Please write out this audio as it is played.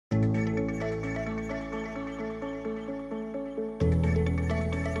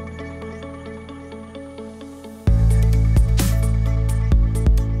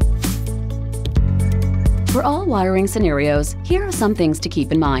For all wiring scenarios, here are some things to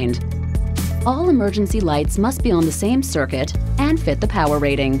keep in mind. All emergency lights must be on the same circuit and fit the power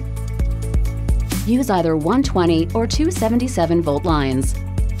rating. Use either 120 or 277 volt lines.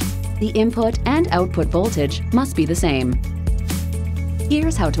 The input and output voltage must be the same.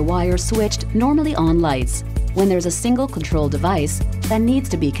 Here's how to wire switched normally on lights when there's a single control device that needs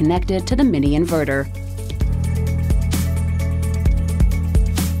to be connected to the mini inverter.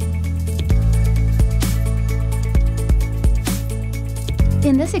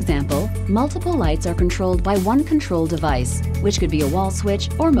 In this example, multiple lights are controlled by one control device, which could be a wall switch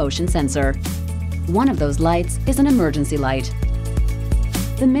or motion sensor. One of those lights is an emergency light.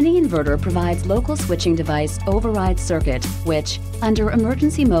 The mini inverter provides local switching device override circuit, which, under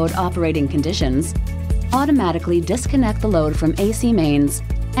emergency mode operating conditions, automatically disconnect the load from AC mains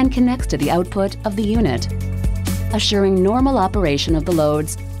and connects to the output of the unit, assuring normal operation of the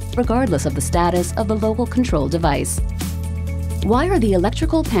loads regardless of the status of the local control device. Wire the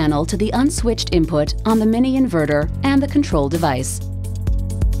electrical panel to the unswitched input on the mini inverter and the control device.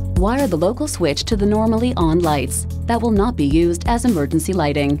 Wire the local switch to the normally on lights that will not be used as emergency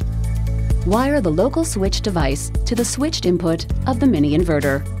lighting. Wire the local switch device to the switched input of the mini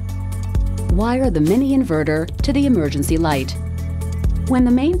inverter. Wire the mini inverter to the emergency light. When the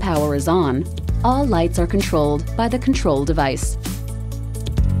main power is on, all lights are controlled by the control device.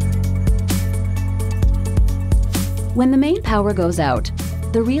 When the main power goes out,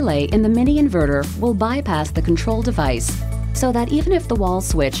 the relay in the mini inverter will bypass the control device so that even if the wall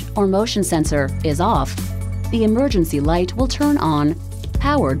switch or motion sensor is off, the emergency light will turn on,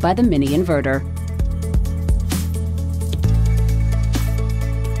 powered by the mini inverter.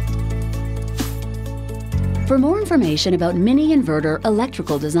 For more information about mini inverter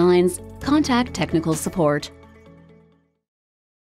electrical designs, contact technical support.